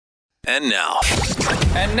And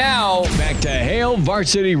now, back to Hail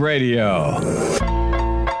Varsity Radio.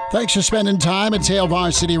 Thanks for spending time at Hail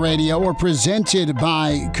Varsity Radio. We're presented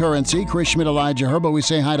by Currency. Chris Schmidt, Elijah Herbo. We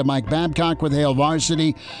say hi to Mike Babcock with Hail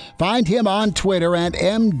Varsity. Find him on Twitter at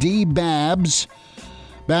MDBabs.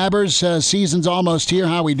 Babbers, season's almost here.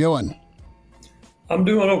 How we doing? I'm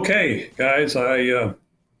doing okay, guys.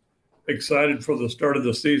 Excited for the start of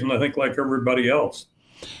the season, I think, like everybody else.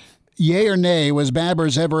 Yay or nay, was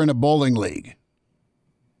Babbers ever in a bowling league?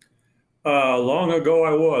 Long ago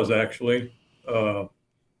I was, actually.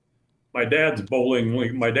 My dad's bowling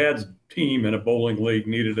league, my dad's team in a bowling league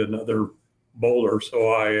needed another bowler,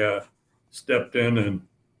 so I stepped in and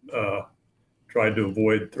tried to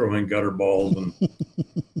avoid throwing gutter balls, and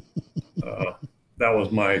that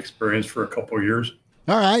was my experience for a couple of years.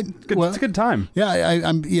 All right, good, well, it's a good time. Yeah,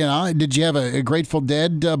 I'm. You know, did you have a Grateful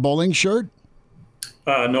Dead bowling shirt?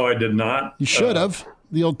 No, I did not. You should have.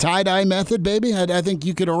 The old tie-dye method, baby. I think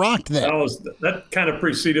you could have rocked that. That kind of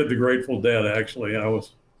preceded the Grateful Dead, actually. I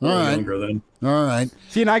was younger then. All right.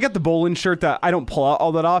 See, and I got the bowling shirt that I don't pull out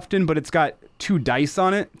all that often, but it's got two die,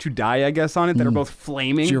 I guess, on it that are both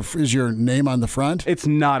flaming. Is your name on the front? It's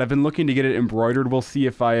not. I've been looking to get it embroidered. We'll see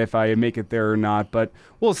if I make it there or not, but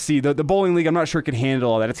we'll see. The bowling league, I'm not sure it can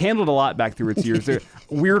handle all that. It's handled a lot back through its years.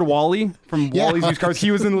 Weird Wally from Wally's Used Cars,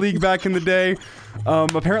 he was in the league back in the day.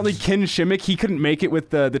 Apparently Ken Shimmick, he couldn't make it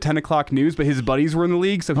with the 10 o'clock news, but his buddies were in the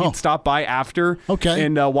league, so he'd stop by after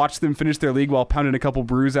and watch them finish their league while pounding a couple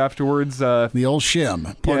brews afterwards. The old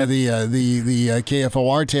shim, part of the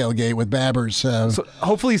KFOR tailgate with Babbers. So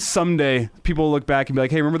hopefully someday people will look back and be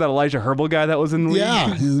like, hey, remember that Elijah Herbal guy that was in the league?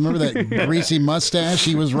 Yeah, remember that greasy mustache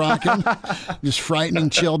he was rocking? Just frightening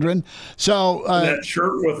children. So that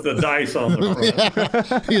shirt with the dice on the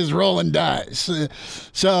front. He was rolling dice.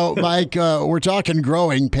 So, Mike, we're talking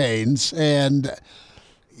growing pains, and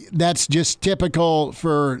that's just typical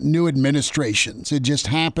for new administrations. It just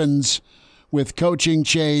happens with coaching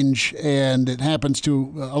change, and it happens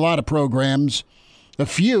to a lot of programs. A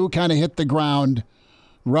few kind of hit the ground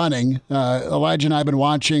running. Elijah and I have been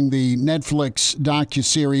watching the Netflix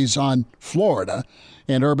docuseries on Florida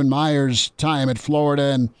and Urban Meyer's time at Florida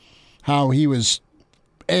and how he was,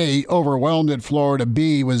 A, overwhelmed at Florida,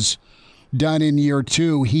 B, was done in year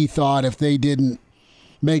two, he thought, if they didn't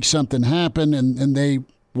make something happen, and they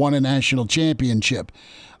won a national championship.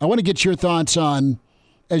 I want to get your thoughts on,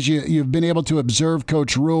 as you've been able to observe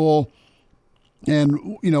Coach Rule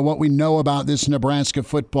and what we know about this Nebraska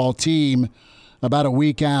football team about a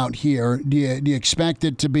week out here. Do you expect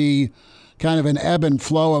it to be kind of an ebb and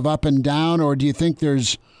flow of up and down, or do you think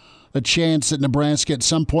there's a chance that Nebraska at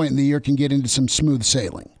some point in the year can get into some smooth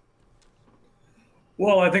sailing?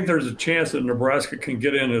 Well, I think there's a chance that Nebraska can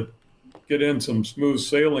get in some smooth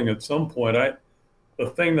sailing at some point. The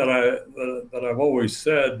thing that I've always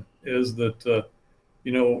said is that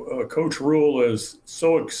Coach Rule is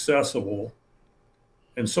so accessible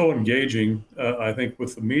and so engaging, I think,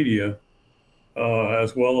 with the media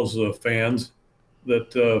as well as the fans,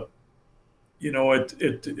 that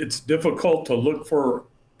it's difficult to look for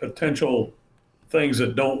potential things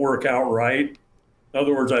that don't work out right. In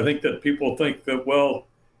other words, I think that people think that, well,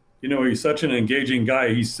 he's such an engaging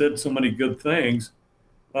guy. He said so many good things.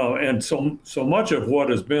 And so much of what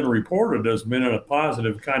has been reported has been in a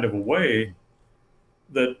positive kind of a way,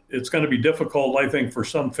 that it's going to be difficult, I think, for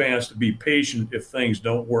some fans to be patient if things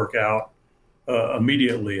don't work out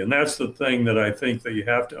immediately. And that's the thing that I think that you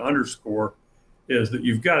have to underscore, is that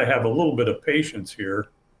you've got to have a little bit of patience here,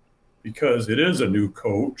 because it is a new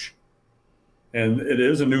coach and it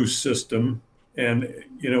is a new system, and,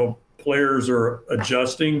 players are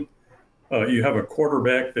adjusting. You have a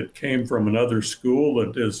quarterback that came from another school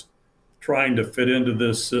that is trying to fit into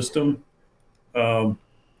this system.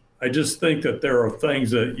 I just think that there are things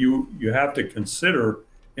that you have to consider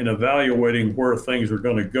in evaluating where things are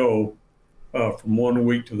going to go from 1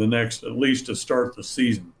 week to the next, at least to start the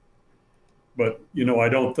season. But, I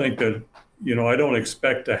don't think that, I don't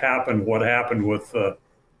expect to happen what happened with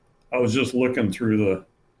I was just looking through the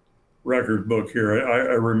record book here.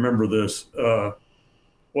 I remember this.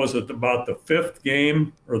 Was it about the fifth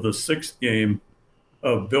game or the sixth game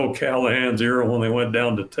of Bill Callahan's era when they went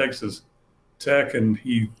down to Texas Tech and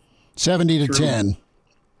he 70-10.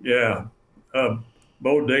 Yeah.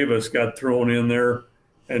 Bo Davis got thrown in there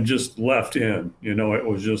and just left in. It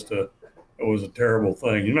was just it was a terrible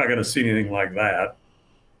thing. You're not going to see anything like that.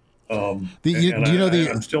 I'm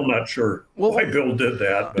still not sure why Bill did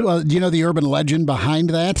that. Well, do you know the urban legend behind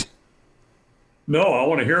that? No, I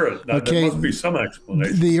want to hear it. Okay. There must be some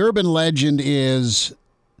explanation. The urban legend is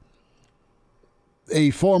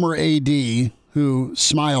a former AD who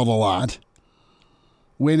smiled a lot,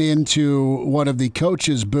 went into one of the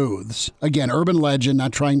coaches' booths. Again, urban legend,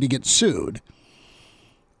 not trying to get sued.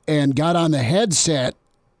 And got on the headset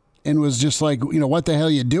and was just like, what the hell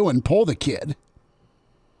are you doing? Pull the kid.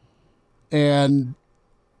 And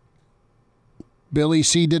Billy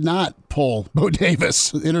C. did not pull Bo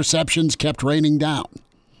Davis. Interceptions kept raining down.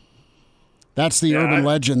 That's the urban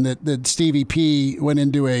legend that Stevie P went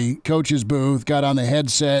into a coach's booth, got on the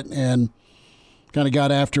headset, and kind of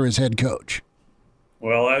got after his head coach.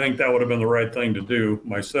 Well, I think that would have been the right thing to do.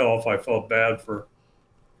 Myself, I felt bad for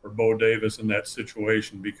Bo Davis in that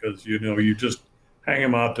situation because, you just hang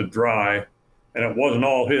him out to dry, and it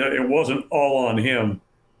wasn't all on him,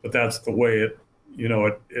 but that's the way it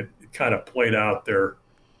kind of played out there,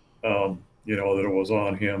 that it was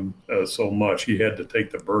on him so much. He had to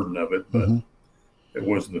take the burden of it, but it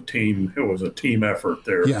was a team effort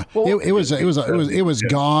there. Yeah, it was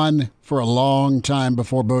gone for a long time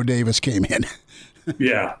before Bo Davis came in.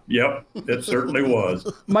 Yeah, yep, it certainly was.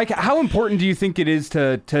 Mike, how important do you think it is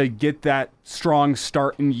to get that strong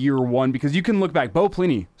start in year one? Because you can look back, Bo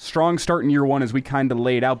Pelini, strong start in year one as we kind of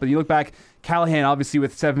laid out, but you look back, Callahan obviously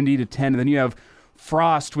with 70-10, and then you have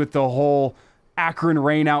Frost with the whole Akron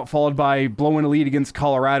rain out followed by blowing a lead against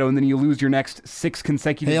Colorado, and then you lose your next 6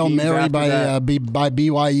 consecutive Hail games Mary after by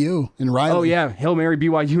BYU and Riley. Oh, yeah, Hail Mary,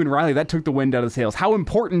 BYU, and Riley. That took the wind out of the sails. How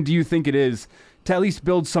important do you think it is to at least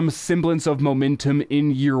build some semblance of momentum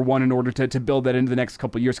in year one in order to build that into the next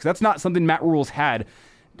couple of years? Because that's not something Matt Rule's had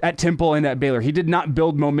at Temple and at Baylor. He did not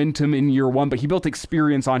build momentum in year one, but he built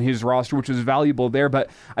experience on his roster, which was valuable there. But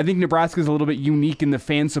I think Nebraska is a little bit unique in the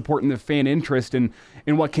fan support and the fan interest and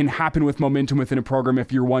what can happen with momentum within a program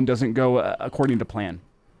if year one doesn't go according to plan.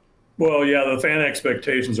 Well, yeah, the fan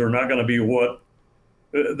expectations are not going to be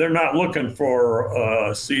they're not looking for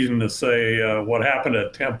a season to say what happened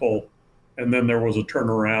at Temple and then there was a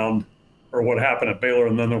turnaround, or what happened at Baylor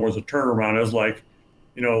and then there was a turnaround. It's like,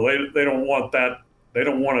 they don't want that. They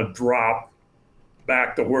don't want to drop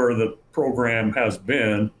back to where the program has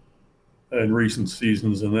been in recent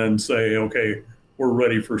seasons and then say, okay, we're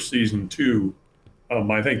ready for season 2.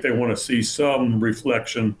 I think they want to see some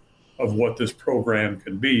reflection of what this program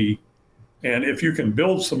can be. And if you can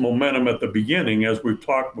build some momentum at the beginning, as we've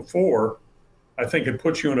talked before, I think it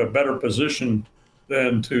puts you in a better position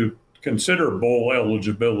than to consider bowl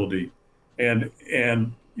eligibility. And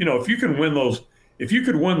if you can win if you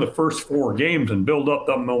could win the first 4 games and build up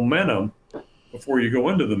the momentum before you go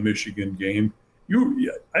into the Michigan game,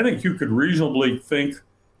 I think you could reasonably think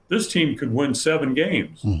this team could win 7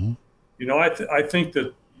 games. Mm-hmm. I think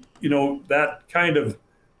that, that kind of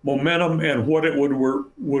momentum and what it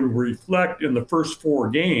would reflect in the first 4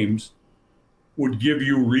 games would give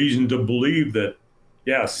you reason to believe that,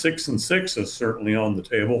 6-6 is certainly on the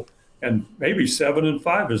table, and maybe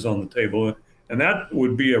 7-5 is on the table. And that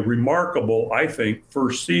would be a remarkable, I think,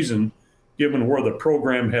 first season, given where the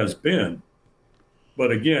program has been. But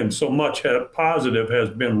again, so much positive has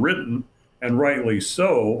been written, and rightly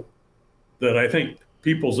so, that I think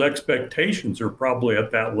people's expectations are probably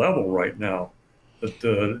at that level right now, that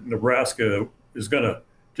Nebraska is going to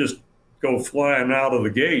just go flying out of the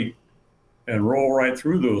gate and roll right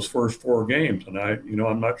through those first 4 games. And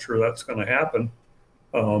I'm not sure that's going to happen.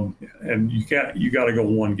 And you got to go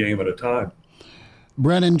one game at a time.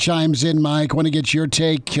 Brennan chimes in, Mike. Want to get your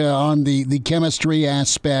take on the chemistry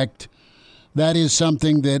aspect. That is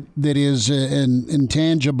something that is an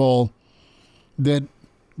intangible that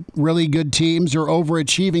really good teams or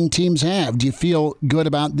overachieving teams have. Do you feel good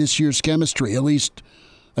about this year's chemistry, at least,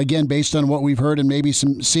 again, based on what we've heard and maybe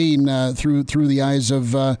seen through the eyes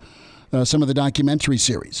of some of the documentary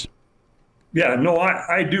series? Yeah, no,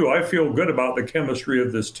 I do. I feel good about the chemistry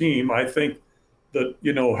of this team. I think that,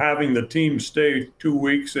 having the team stay 2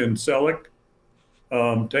 weeks in Selleck,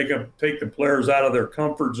 take the players out of their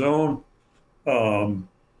comfort zone,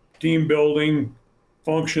 team building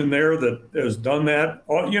function there that has done that.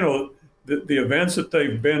 The events that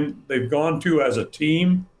they've gone to as a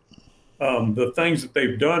team, the things that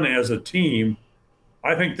they've done as a team,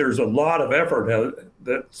 I think there's a lot of effort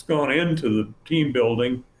that's gone into the team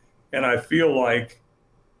building, and I feel like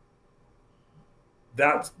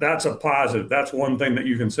that's a positive. That's one thing that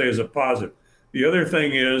you can say is a positive. The other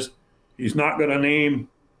thing is he's not going to name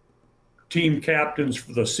team captains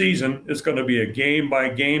for the season. It's going to be a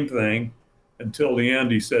game-by-game thing until the end,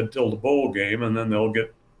 he said, till the bowl game, and then they'll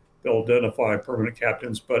identify permanent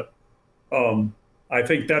captains. But I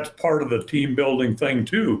think that's part of the team building thing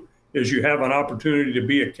too, is you have an opportunity to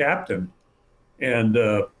be a captain, and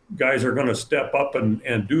guys are going to step up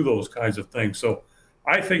and do those kinds of things. So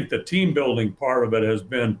I think the team building part of it has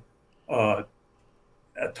been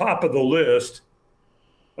at top of the list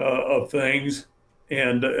of things.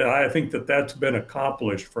 And I think that that's been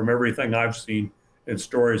accomplished from everything I've seen and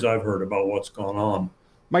stories I've heard about what's going on.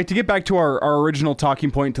 Mike, to get back to our original talking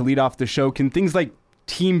point to lead off the show, can things like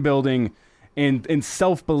team building and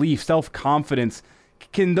self-belief, self-confidence,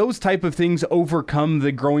 can those type of things overcome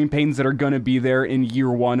the growing pains that are going to be there in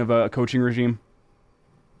year one of a coaching regime?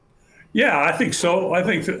 Yeah, I think so. I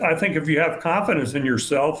think if you have confidence in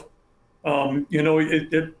yourself,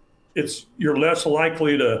 it's you're less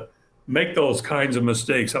likely to make those kinds of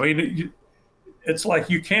mistakes. I mean, it's like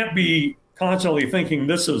you can't be constantly thinking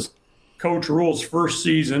this is Coach Rule's first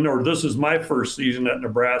season or this is my first season at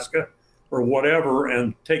Nebraska or whatever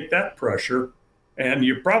and take that pressure. And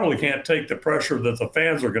you probably can't take the pressure that the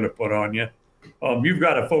fans are going to put on you. You've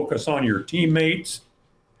got to focus on your teammates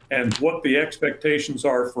and what the expectations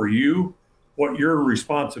are for you, what your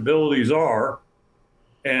responsibilities are,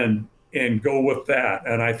 and go with that.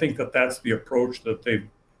 And I think that that's the approach that they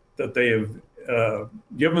have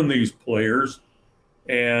given these players.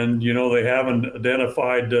 And, they haven't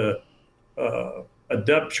identified a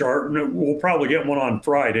depth chart, and we'll probably get one on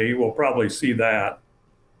Friday. We'll probably see that.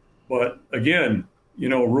 But again,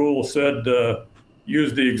 Rule said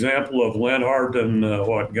use the example of Lenhart and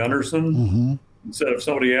Gunnarsson. Mm-hmm. Instead, if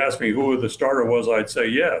somebody asked me who the starter was, I'd say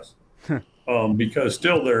yes, because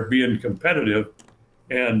still they're being competitive,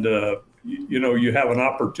 and you have an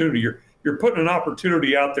opportunity. You're putting an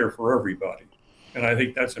opportunity out there for everybody, and I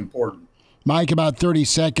think that's important. Mike, about 30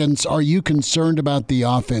 seconds. Are you concerned about the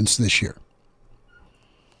offense this year?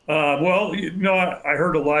 Well, I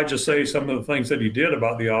heard Elijah say some of the things that he did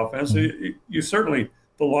about the offense. You certainly,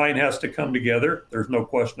 the line has to come together. There's no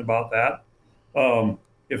question about that.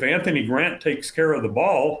 If Anthony Grant takes care of the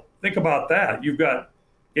ball, think about that. You've got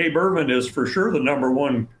Gabe Ervin is for sure the number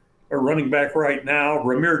one running back right now.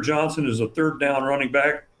 Ramir Johnson is a third down running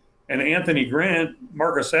back. And Anthony Grant,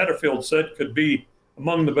 Marcus Satterfield said, could be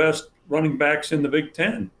among the best running backs in the Big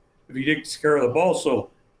Ten if he takes care of the ball. So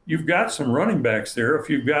you've got some running backs there. If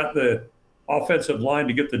you've got the offensive line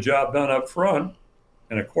to get the job done up front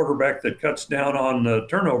and a quarterback that cuts down on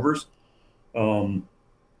turnovers,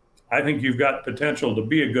 I think you've got potential to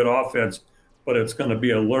be a good offense, but it's going to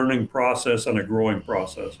be a learning process and a growing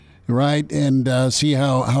process. Right, and see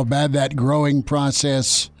how bad that growing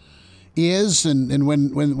process is, and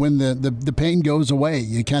when the pain goes away,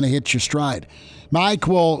 you kind of hit your stride. Mike,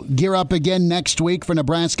 we'll gear up again next week for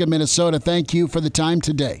Nebraska, Minnesota. Thank you for the time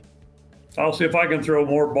today. I'll see if I can throw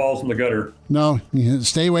more balls in the gutter. No,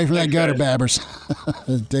 stay away from that gutter, Babbers.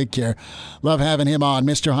 Take care. Love having him on.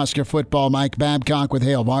 Mr. Husker Football, Mike Babcock with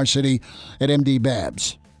Hail Varsity at MD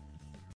Babs.